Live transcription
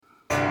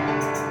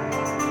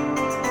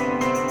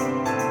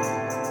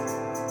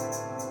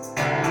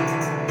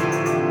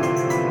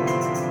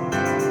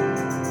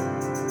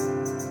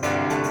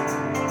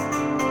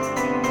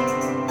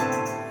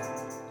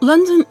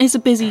London is a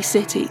busy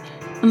city,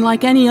 and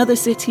like any other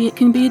city, it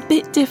can be a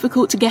bit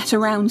difficult to get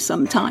around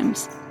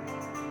sometimes.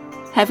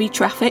 Heavy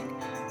traffic,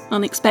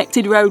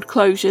 unexpected road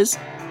closures,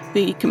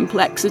 the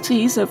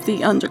complexities of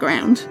the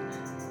underground.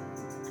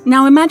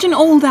 Now imagine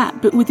all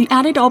that, but with the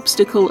added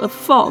obstacle of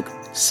fog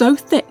so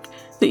thick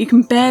that you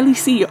can barely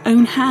see your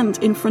own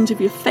hand in front of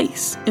your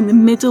face in the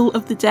middle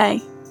of the day.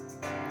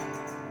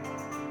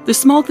 The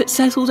smog that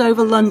settled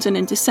over London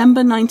in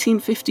December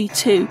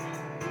 1952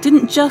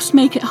 didn't just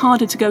make it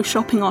harder to go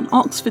shopping on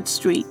Oxford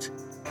Street.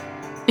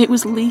 It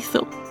was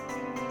lethal.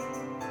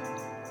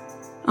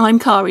 I'm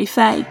Kari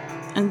Fay,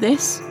 and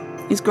this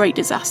is Great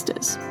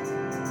Disasters.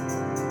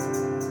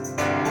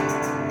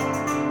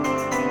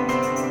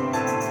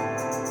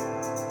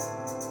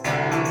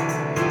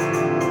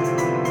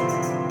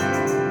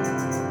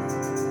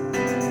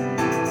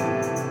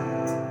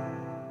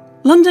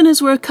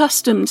 Londoners were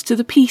accustomed to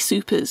the pea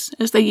soupers,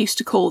 as they used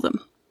to call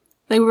them.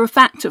 They were a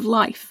fact of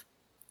life.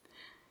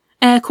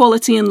 Air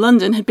quality in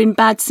London had been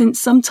bad since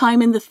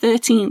sometime in the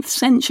 13th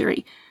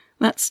century.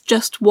 That's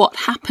just what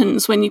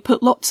happens when you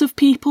put lots of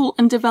people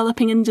and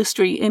developing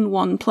industry in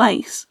one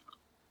place.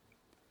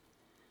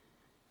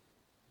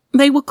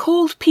 They were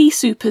called pea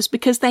soupers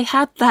because they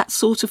had that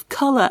sort of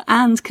colour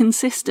and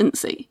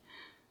consistency.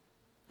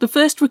 The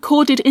first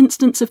recorded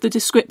instance of the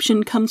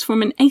description comes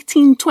from an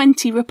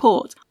 1820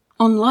 report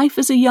on life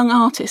as a young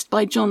artist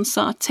by John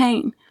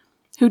Sartain,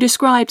 who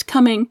described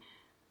coming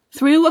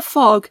through a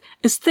fog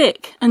as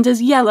thick and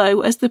as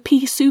yellow as the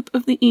pea soup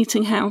of the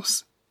eating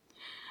house,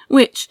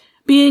 which,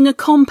 being a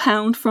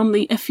compound from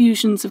the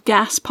effusions of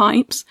gas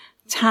pipes,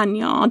 tan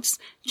yards,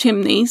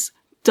 chimneys,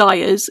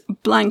 dyers,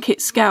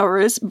 blanket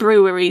scourers,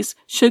 breweries,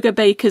 sugar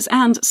bakers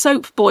and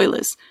soap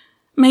boilers,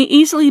 may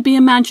easily be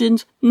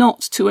imagined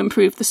not to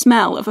improve the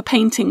smell of a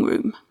painting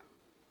room.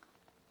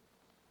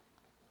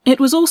 It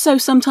was also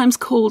sometimes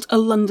called a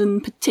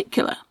London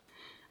particular.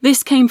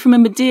 This came from a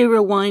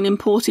Madeira wine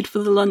imported for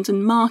the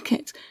London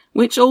market,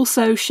 which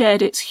also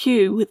shared its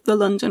hue with the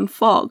London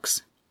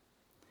fogs.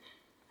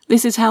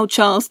 This is how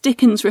Charles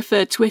Dickens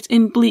referred to it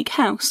in Bleak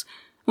House,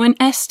 when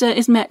Esther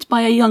is met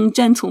by a young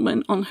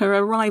gentleman on her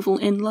arrival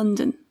in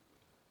London.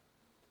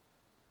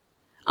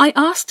 I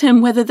asked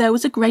him whether there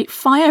was a great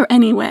fire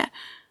anywhere,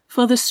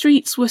 for the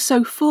streets were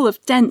so full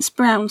of dense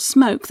brown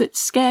smoke that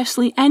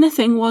scarcely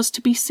anything was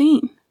to be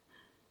seen.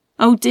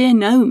 "Oh dear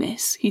no,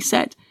 miss," he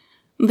said.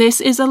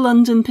 "This is a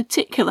London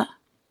particular."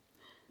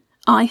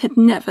 I had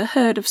never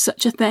heard of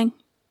such a thing.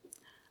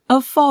 "A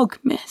fog,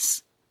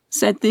 miss,"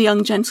 said the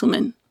young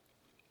gentleman.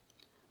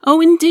 "Oh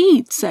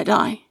indeed," said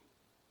I.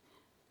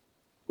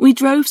 We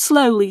drove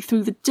slowly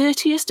through the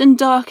dirtiest and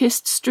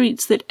darkest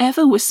streets that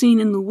ever were seen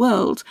in the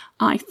world,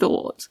 I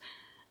thought,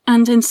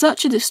 and in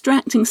such a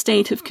distracting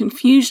state of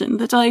confusion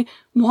that I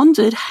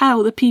wondered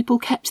how the people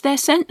kept their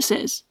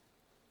senses.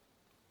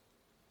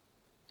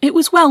 It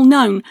was well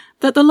known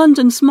that the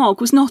London smog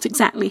was not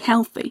exactly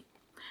healthy.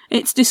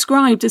 It's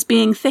described as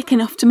being thick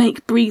enough to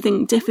make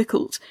breathing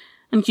difficult,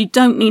 and you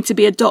don't need to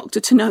be a doctor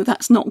to know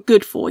that's not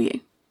good for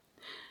you.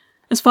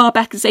 As far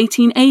back as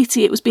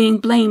 1880, it was being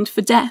blamed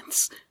for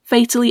deaths,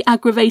 fatally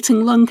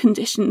aggravating lung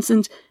conditions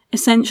and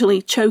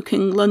essentially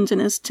choking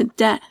Londoners to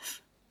death.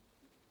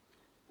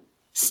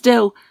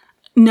 Still,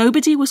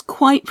 nobody was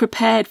quite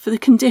prepared for the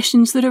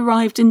conditions that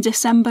arrived in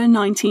December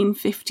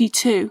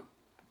 1952.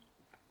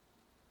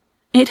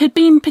 It had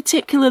been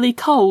particularly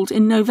cold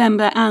in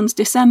November and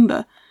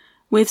December,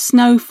 with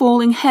snow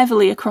falling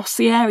heavily across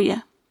the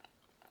area.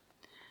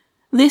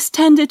 This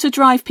tended to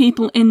drive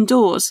people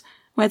indoors,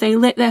 where they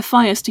lit their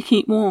fires to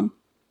keep warm.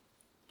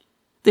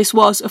 This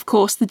was, of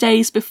course, the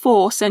days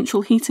before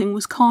central heating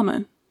was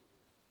common.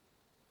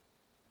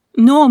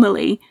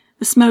 Normally,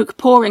 the smoke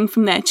pouring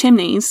from their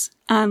chimneys,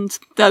 and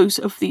those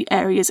of the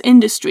area's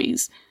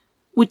industries,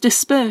 would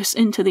disperse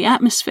into the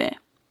atmosphere.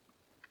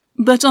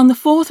 But on the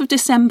 4th of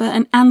December,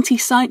 an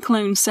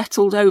anticyclone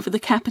settled over the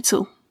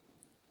capital.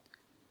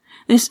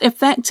 This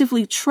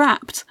effectively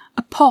trapped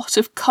a pot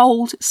of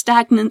cold,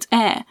 stagnant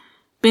air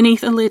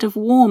beneath a lid of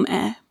warm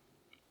air.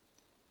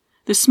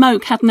 The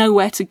smoke had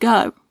nowhere to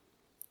go.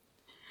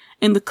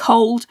 In the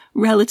cold,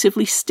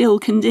 relatively still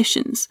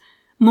conditions,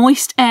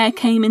 moist air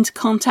came into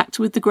contact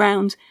with the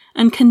ground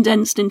and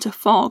condensed into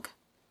fog.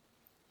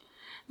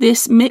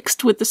 This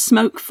mixed with the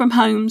smoke from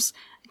homes,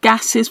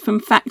 gases from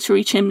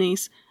factory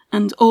chimneys,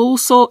 and all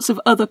sorts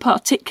of other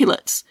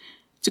particulates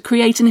to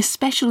create an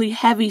especially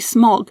heavy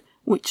smog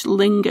which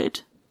lingered.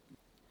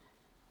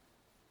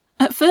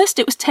 At first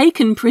it was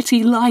taken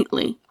pretty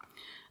lightly.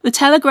 The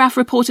Telegraph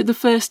reported the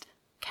first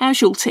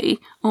casualty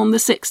on the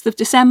 6th of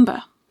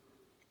December.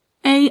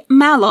 A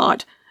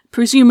mallard,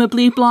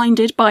 presumably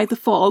blinded by the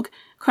fog,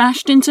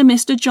 crashed into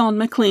Mr. John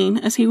Maclean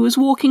as he was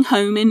walking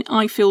home in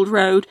Ifield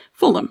Road,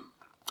 Fulham.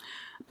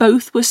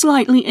 Both were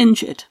slightly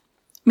injured.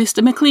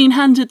 Mr. Maclean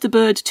handed the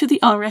bird to the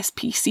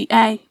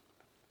RSPCA.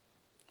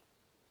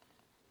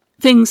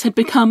 Things had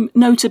become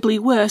notably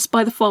worse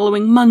by the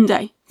following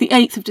Monday, the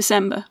 8th of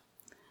December.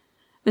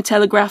 The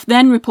Telegraph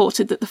then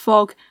reported that the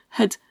fog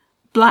had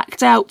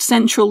blacked out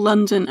central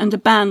London and a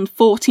band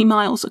 40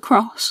 miles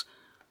across.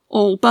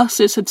 All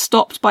buses had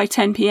stopped by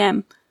 10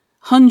 p.m.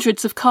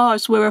 Hundreds of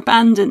cars were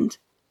abandoned.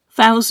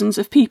 Thousands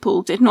of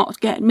people did not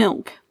get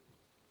milk.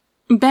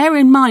 Bear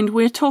in mind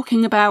we're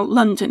talking about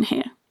London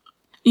here.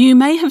 You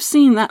may have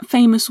seen that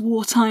famous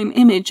wartime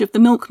image of the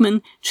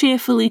milkman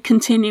cheerfully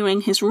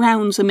continuing his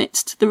rounds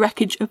amidst the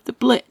wreckage of the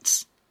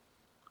Blitz.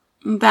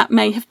 That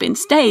may have been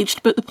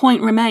staged, but the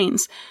point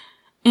remains.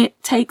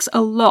 It takes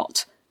a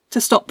lot to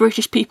stop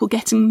British people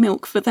getting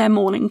milk for their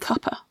morning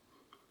cuppa.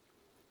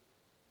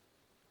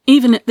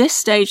 Even at this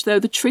stage, though,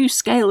 the true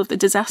scale of the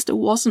disaster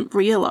wasn't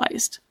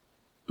realised.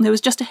 There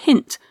was just a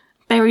hint,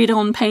 buried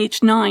on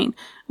page 9,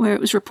 where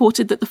it was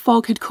reported that the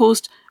fog had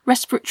caused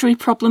respiratory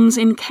problems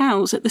in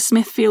cows at the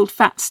Smithfield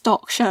Fat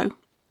Stock Show.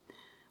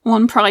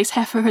 One prize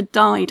heifer had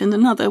died and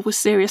another was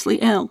seriously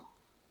ill.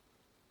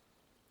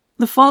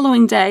 The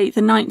following day,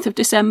 the 9th of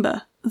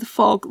December, the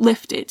fog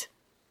lifted.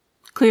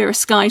 Clearer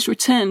skies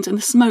returned and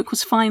the smoke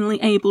was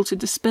finally able to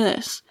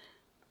disperse.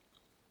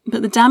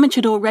 But the damage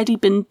had already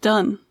been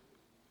done.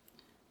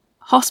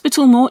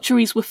 Hospital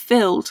mortuaries were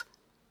filled,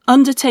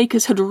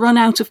 undertakers had run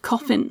out of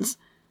coffins,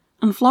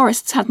 and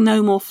florists had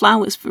no more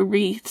flowers for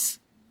wreaths.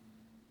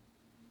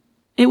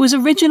 It was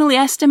originally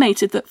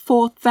estimated that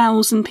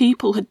 4,000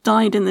 people had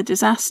died in the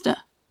disaster.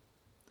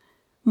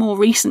 More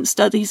recent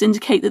studies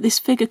indicate that this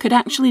figure could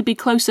actually be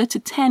closer to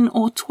 10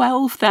 or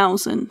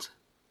 12,000.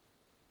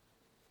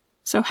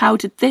 So how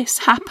did this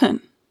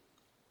happen?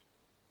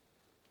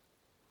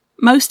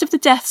 Most of the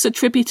deaths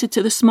attributed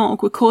to the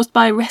smog were caused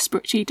by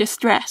respiratory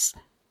distress.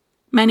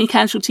 Many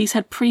casualties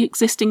had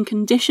pre-existing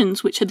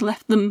conditions which had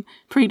left them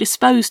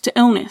predisposed to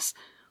illness,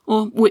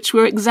 or which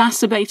were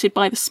exacerbated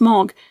by the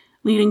smog,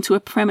 leading to a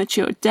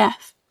premature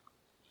death.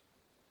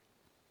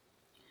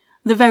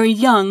 The very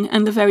young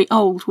and the very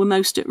old were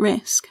most at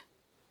risk.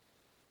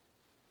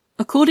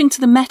 According to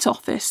the Met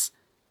Office,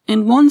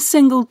 in one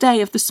single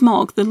day of the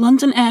smog, the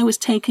London air was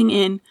taking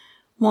in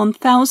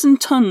 1,000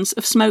 tonnes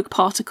of smoke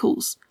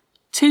particles,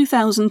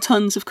 2,000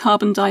 tonnes of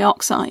carbon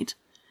dioxide,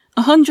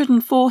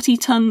 140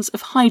 tonnes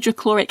of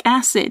hydrochloric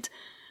acid,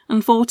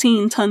 and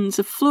 14 tonnes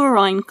of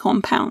fluorine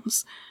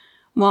compounds,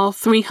 while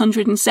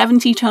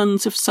 370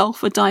 tonnes of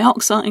sulfur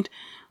dioxide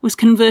was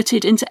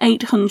converted into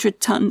 800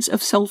 tonnes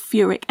of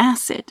sulfuric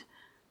acid.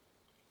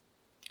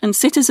 And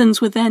citizens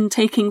were then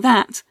taking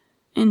that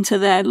into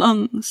their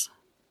lungs.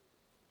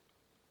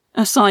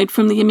 Aside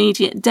from the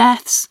immediate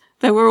deaths,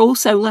 there were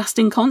also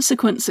lasting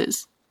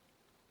consequences.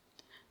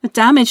 The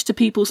damage to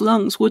people's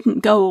lungs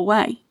wouldn't go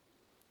away.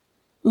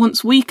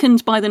 Once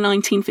weakened by the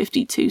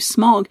 1952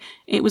 smog,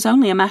 it was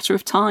only a matter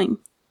of time.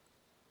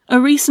 A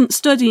recent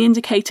study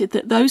indicated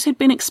that those who had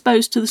been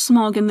exposed to the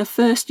smog in the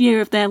first year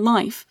of their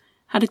life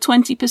had a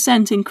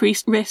 20%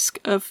 increased risk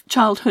of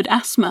childhood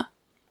asthma,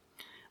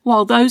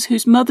 while those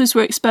whose mothers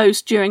were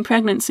exposed during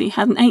pregnancy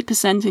had an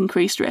 8%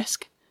 increased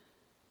risk.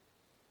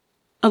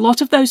 A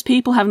lot of those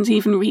people haven't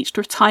even reached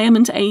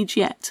retirement age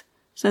yet,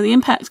 so the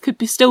impact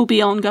could still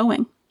be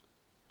ongoing.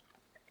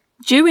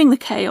 During the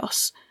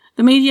chaos,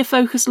 the media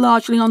focused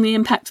largely on the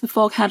impact the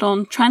fog had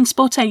on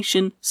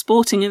transportation,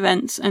 sporting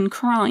events, and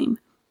crime.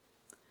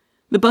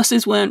 The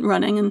buses weren't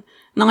running, and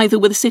neither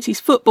were the city's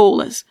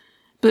footballers,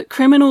 but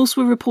criminals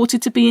were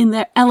reported to be in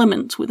their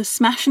element with a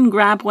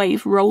smash-and-grab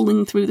wave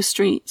rolling through the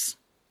streets.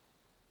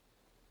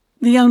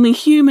 The only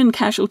human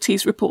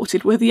casualties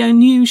reported were the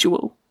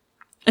unusual.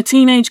 A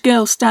teenage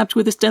girl stabbed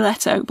with a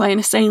stiletto by an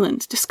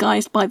assailant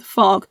disguised by the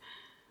fog,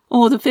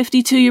 or the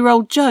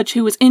 52-year-old judge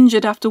who was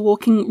injured after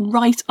walking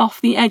right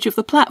off the edge of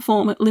the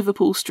platform at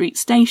Liverpool Street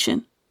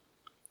Station.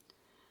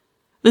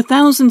 The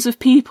thousands of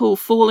people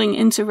falling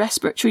into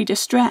respiratory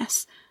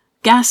distress,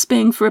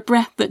 gasping for a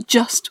breath that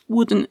just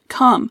wouldn't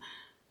come,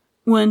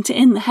 weren't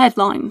in the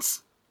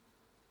headlines.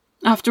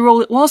 After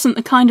all, it wasn't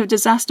the kind of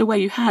disaster where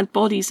you had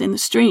bodies in the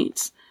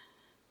streets.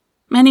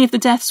 Many of the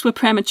deaths were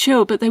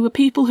premature, but they were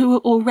people who were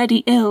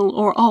already ill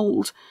or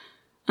old,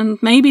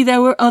 and maybe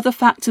there were other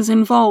factors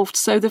involved,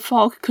 so the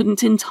fog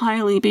couldn't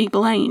entirely be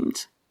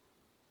blamed.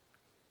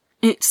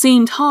 It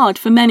seemed hard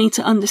for many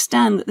to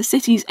understand that the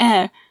city's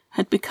air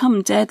had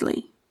become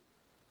deadly.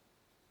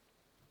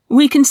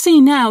 We can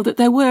see now that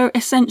there were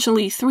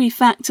essentially 3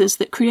 factors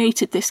that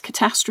created this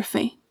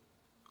catastrophe.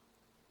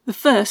 The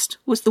first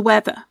was the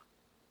weather.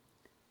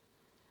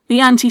 The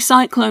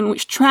anticyclone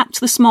which trapped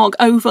the smog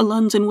over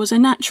London was a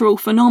natural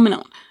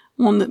phenomenon,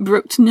 one that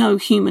brooked no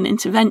human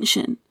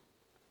intervention.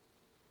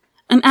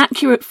 An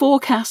accurate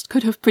forecast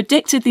could have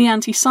predicted the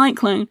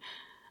anticyclone,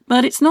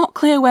 but it's not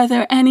clear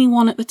whether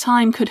anyone at the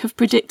time could have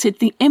predicted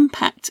the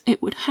impact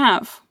it would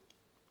have.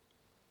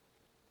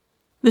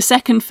 The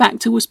second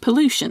factor was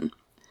pollution.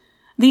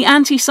 The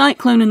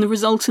anticyclone and the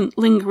resultant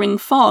lingering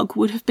fog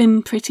would have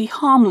been pretty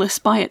harmless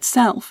by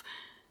itself.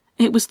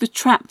 It was the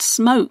trapped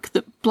smoke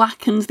that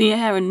blackened the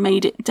air and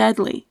made it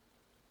deadly.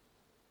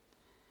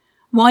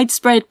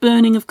 Widespread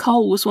burning of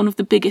coal was one of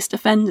the biggest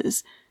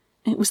offenders.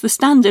 It was the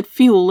standard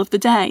fuel of the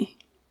day.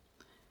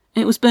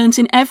 It was burnt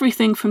in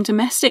everything from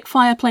domestic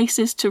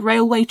fireplaces to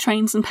railway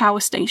trains and power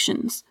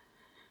stations.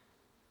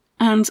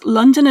 and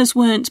Londoners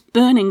weren't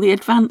burning the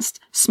advanced,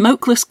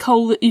 smokeless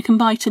coal that you can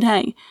buy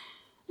today.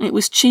 It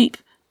was cheap,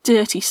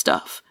 dirty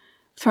stuff,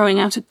 throwing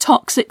out a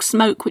toxic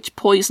smoke which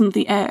poisoned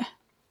the air.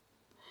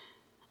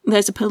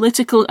 There's a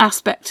political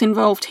aspect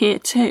involved here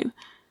too.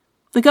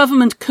 The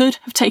government could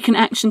have taken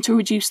action to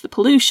reduce the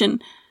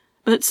pollution,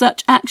 but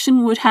such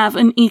action would have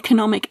an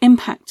economic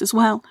impact as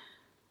well,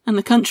 and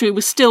the country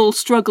was still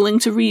struggling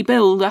to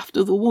rebuild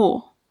after the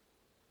war.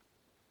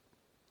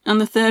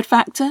 And the third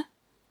factor?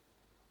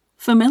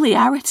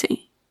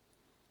 Familiarity.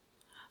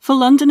 For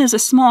Londoners, a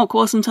smog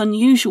wasn't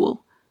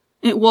unusual.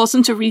 It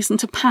wasn't a reason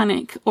to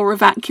panic or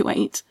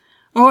evacuate,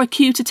 or a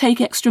cue to take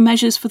extra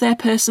measures for their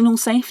personal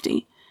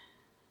safety.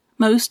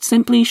 Most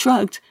simply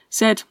shrugged,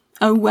 said,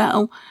 "Oh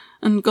well,"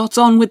 and got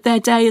on with their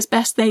day as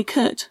best they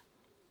could.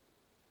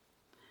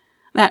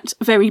 That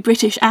very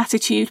British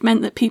attitude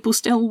meant that people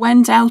still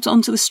went out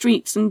onto the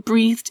streets and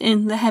breathed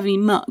in the heavy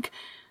muck,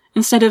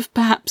 instead of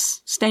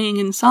perhaps staying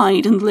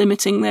inside and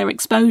limiting their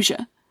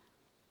exposure.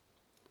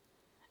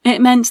 It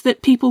meant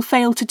that people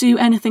failed to do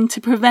anything to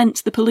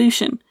prevent the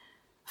pollution,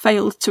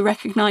 failed to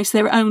recognise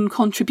their own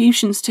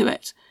contributions to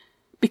it,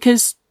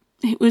 because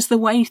it was the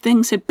way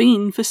things had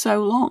been for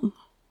so long.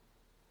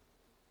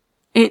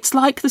 It's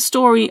like the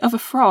story of a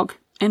frog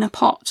in a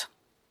pot.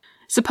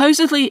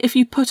 Supposedly, if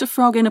you put a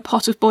frog in a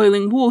pot of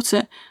boiling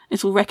water,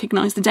 it'll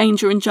recognise the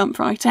danger and jump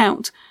right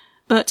out.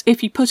 But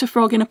if you put a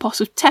frog in a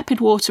pot of tepid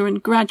water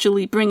and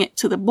gradually bring it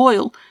to the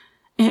boil,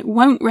 it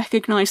won't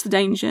recognise the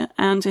danger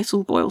and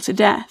it'll boil to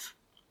death.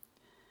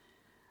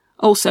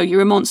 Also,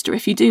 you're a monster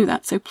if you do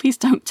that, so please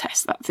don't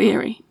test that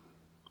theory.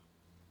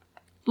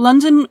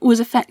 London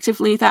was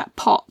effectively that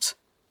pot,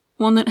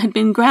 one that had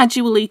been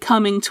gradually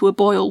coming to a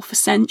boil for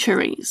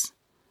centuries.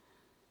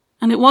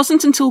 And it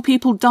wasn't until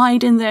people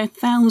died in their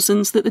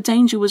thousands that the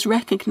danger was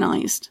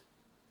recognised.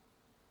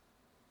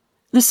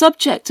 The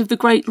subject of the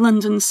Great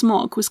London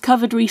Smog was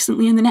covered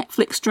recently in the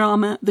Netflix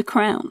drama The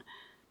Crown.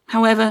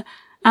 However,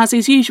 as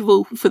is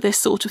usual for this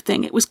sort of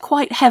thing, it was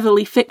quite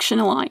heavily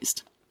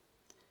fictionalised.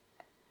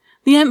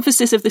 The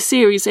emphasis of the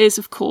series is,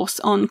 of course,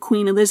 on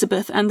Queen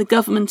Elizabeth and the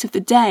government of the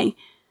day,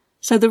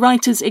 so the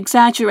writers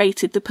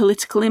exaggerated the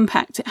political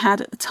impact it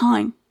had at the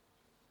time.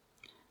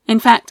 In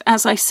fact,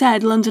 as I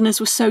said, Londoners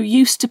were so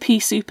used to pea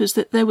soupers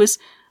that there was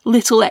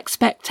little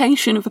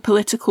expectation of a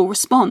political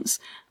response,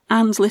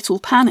 and little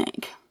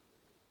panic.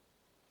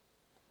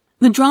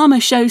 The drama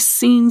shows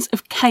scenes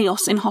of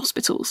chaos in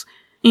hospitals,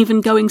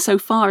 even going so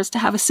far as to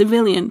have a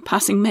civilian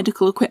passing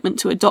medical equipment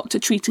to a doctor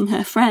treating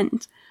her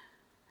friend.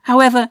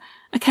 However,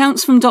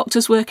 accounts from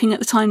doctors working at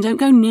the time don't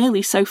go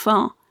nearly so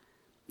far.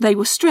 They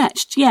were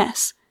stretched,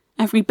 yes.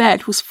 Every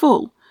bed was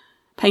full.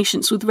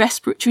 Patients with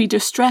respiratory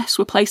distress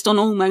were placed on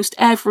almost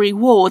every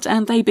ward,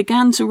 and they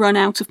began to run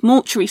out of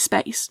mortuary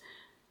space.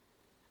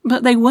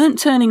 But they weren't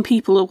turning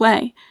people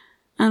away,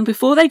 and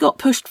before they got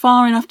pushed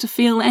far enough to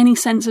feel any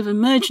sense of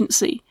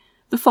emergency,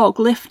 the fog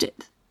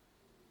lifted.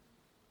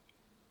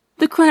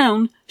 The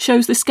Crown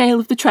shows the scale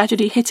of the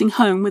tragedy hitting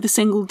home with a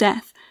single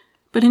death,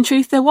 but in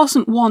truth there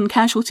wasn't one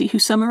casualty who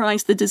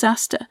summarised the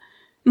disaster,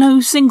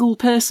 no single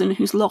person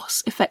whose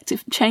loss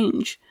effected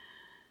change.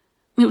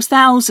 It was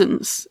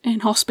thousands,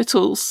 in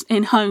hospitals,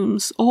 in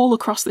homes, all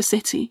across the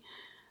city,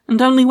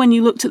 and only when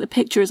you looked at the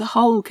picture as a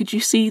whole could you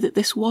see that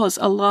this was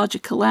a larger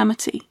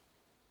calamity.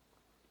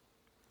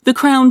 The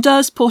Crown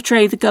does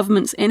portray the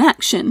government's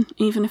inaction,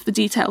 even if the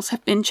details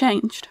have been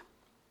changed.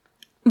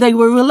 They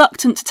were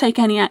reluctant to take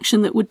any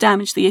action that would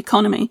damage the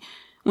economy,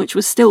 which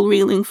was still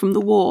reeling from the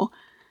war,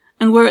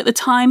 and were at the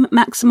time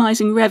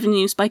maximising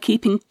revenues by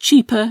keeping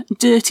cheaper,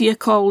 dirtier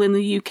coal in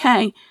the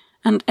UK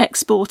and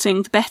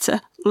exporting the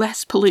better,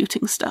 less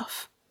polluting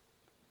stuff.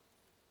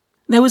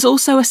 There was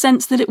also a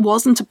sense that it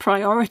wasn't a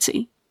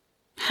priority.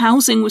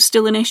 Housing was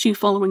still an issue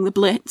following the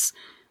Blitz,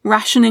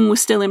 rationing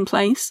was still in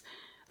place,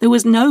 there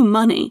was no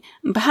money,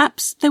 and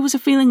perhaps there was a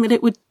feeling that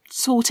it would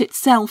sort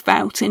itself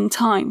out in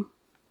time.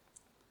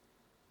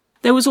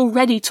 There was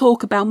already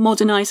talk about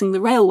modernising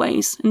the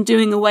railways and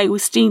doing away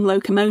with steam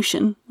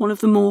locomotion, one of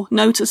the more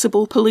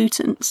noticeable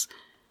pollutants.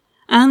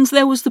 And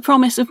there was the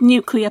promise of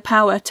nuclear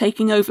power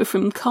taking over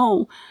from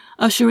coal,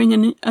 ushering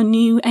in a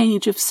new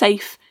age of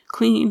safe,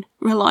 clean,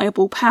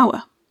 reliable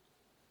power.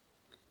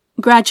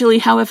 Gradually,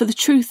 however, the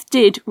truth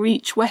did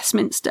reach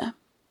Westminster.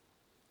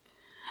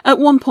 At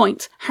one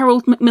point,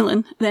 Harold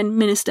Macmillan, then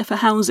Minister for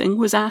Housing,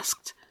 was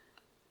asked,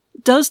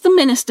 "Does the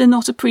Minister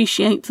not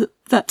appreciate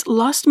that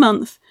last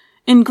month,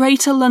 in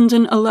Greater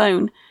London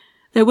alone,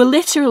 there were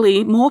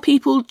literally more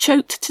people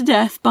choked to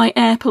death by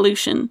air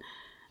pollution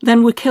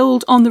than were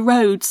killed on the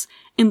roads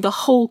in the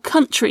whole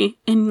country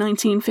in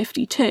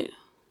 1952.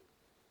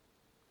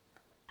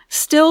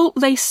 Still,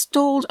 they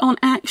stalled on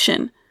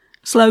action,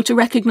 slow to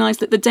recognise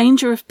that the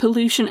danger of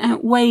pollution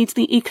outweighed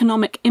the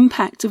economic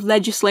impact of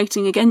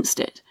legislating against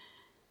it.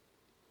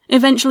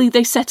 Eventually,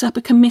 they set up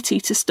a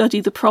committee to study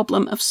the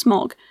problem of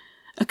smog,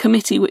 a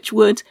committee which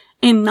would,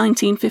 in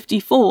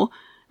 1954,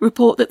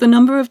 report that the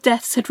number of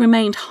deaths had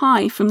remained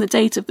high from the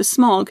date of the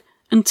smog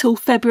until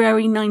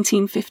February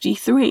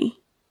 1953.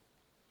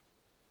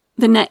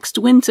 The next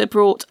winter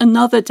brought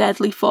another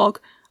deadly fog,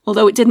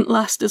 although it didn't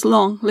last as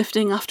long,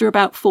 lifting after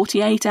about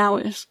 48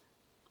 hours.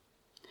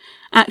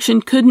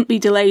 Action couldn't be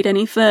delayed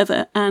any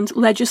further, and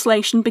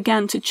legislation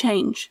began to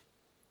change.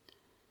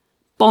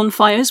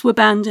 Bonfires were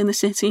banned in the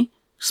city,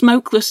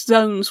 smokeless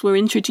zones were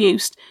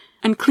introduced,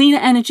 and cleaner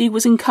energy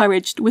was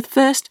encouraged, with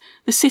first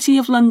the City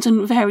of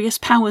London Various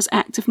Powers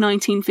Act of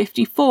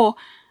 1954,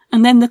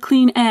 and then the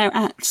Clean Air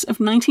Acts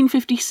of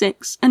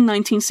 1956 and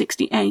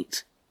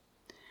 1968.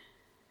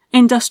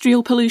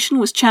 Industrial pollution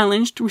was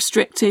challenged,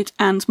 restricted,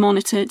 and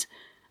monitored,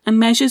 and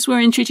measures were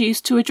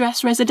introduced to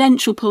address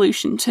residential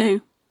pollution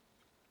too.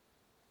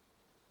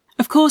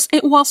 Of course,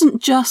 it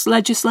wasn't just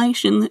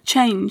legislation that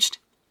changed.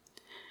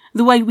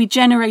 The way we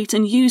generate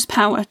and use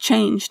power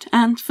changed,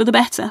 and for the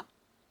better.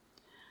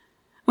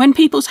 When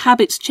people's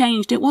habits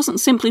changed, it wasn't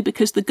simply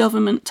because the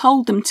government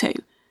told them to.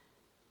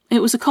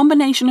 It was a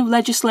combination of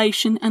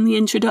legislation and the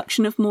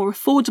introduction of more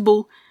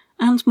affordable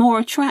and more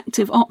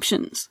attractive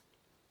options.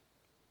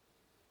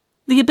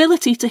 The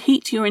ability to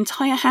heat your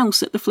entire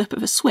house at the flip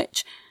of a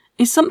switch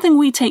is something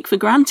we take for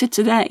granted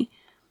today,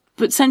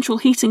 but central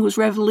heating was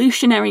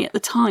revolutionary at the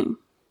time.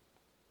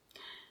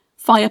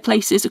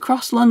 Fireplaces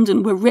across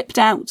London were ripped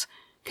out,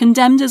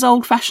 condemned as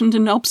old-fashioned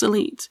and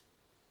obsolete.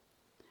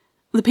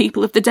 The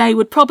people of the day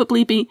would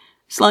probably be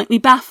slightly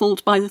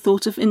baffled by the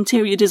thought of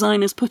interior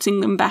designers putting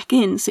them back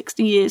in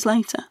 60 years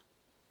later.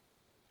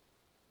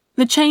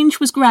 The change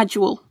was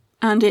gradual,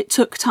 and it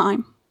took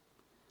time.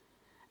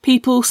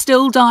 People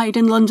still died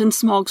in London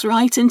smogs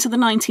right into the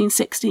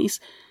 1960s,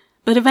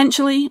 but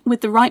eventually,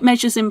 with the right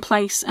measures in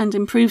place and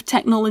improved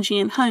technology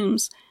in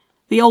homes,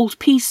 the old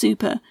pea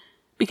souper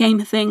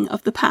became a thing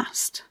of the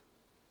past.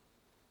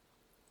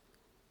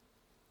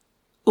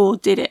 Or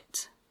did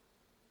it?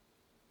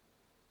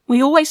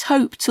 We always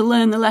hope to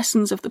learn the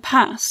lessons of the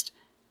past,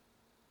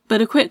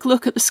 but a quick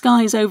look at the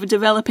skies over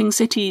developing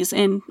cities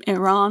in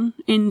Iran,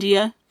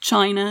 India,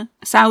 China,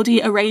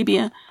 Saudi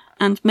Arabia,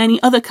 and many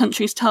other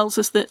countries tells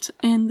us that,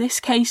 in this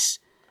case,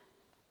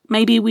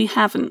 maybe we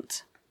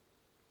haven't.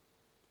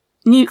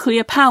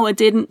 Nuclear power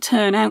didn't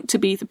turn out to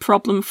be the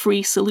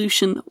problem-free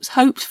solution that was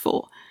hoped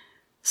for,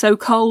 so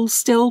coal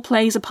still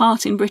plays a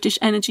part in British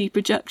energy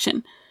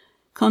production,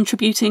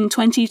 contributing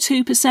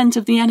 22%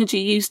 of the energy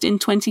used in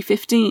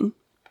 2015.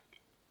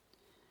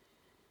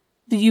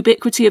 The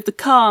ubiquity of the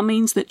car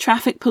means that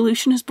traffic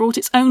pollution has brought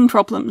its own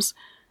problems,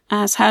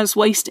 as has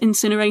waste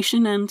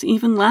incineration and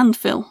even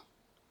landfill.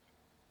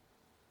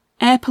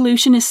 Air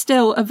pollution is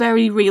still a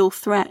very real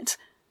threat,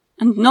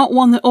 and not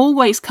one that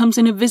always comes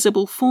in a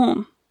visible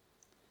form.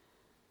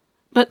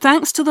 But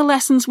thanks to the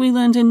lessons we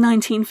learned in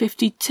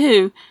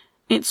 1952,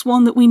 it's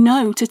one that we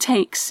know to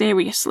take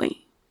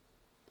seriously.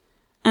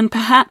 And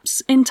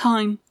perhaps, in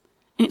time,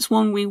 it's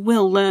one we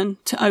will learn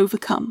to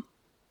overcome.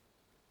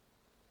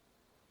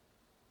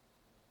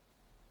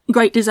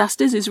 Great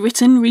Disasters is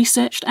written,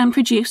 researched and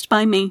produced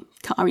by me,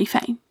 Kari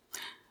Fay.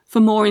 For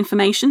more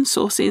information,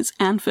 sources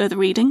and further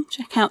reading,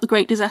 check out the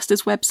Great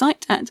Disasters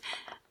website at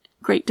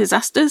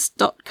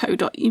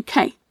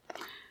greatdisasters.co.uk.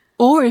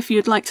 Or if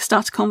you'd like to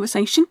start a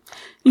conversation,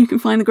 you can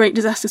find the Great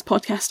Disasters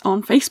podcast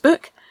on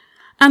Facebook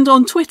and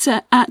on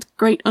Twitter at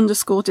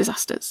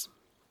great_disasters.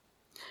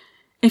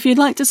 If you'd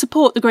like to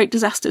support the Great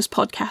Disasters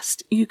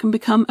podcast, you can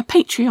become a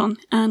Patreon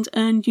and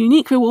earn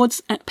unique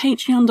rewards at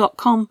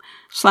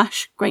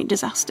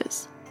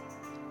patreon.com/greatdisasters.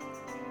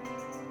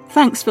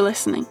 Thanks for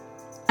listening,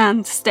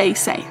 and stay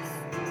safe.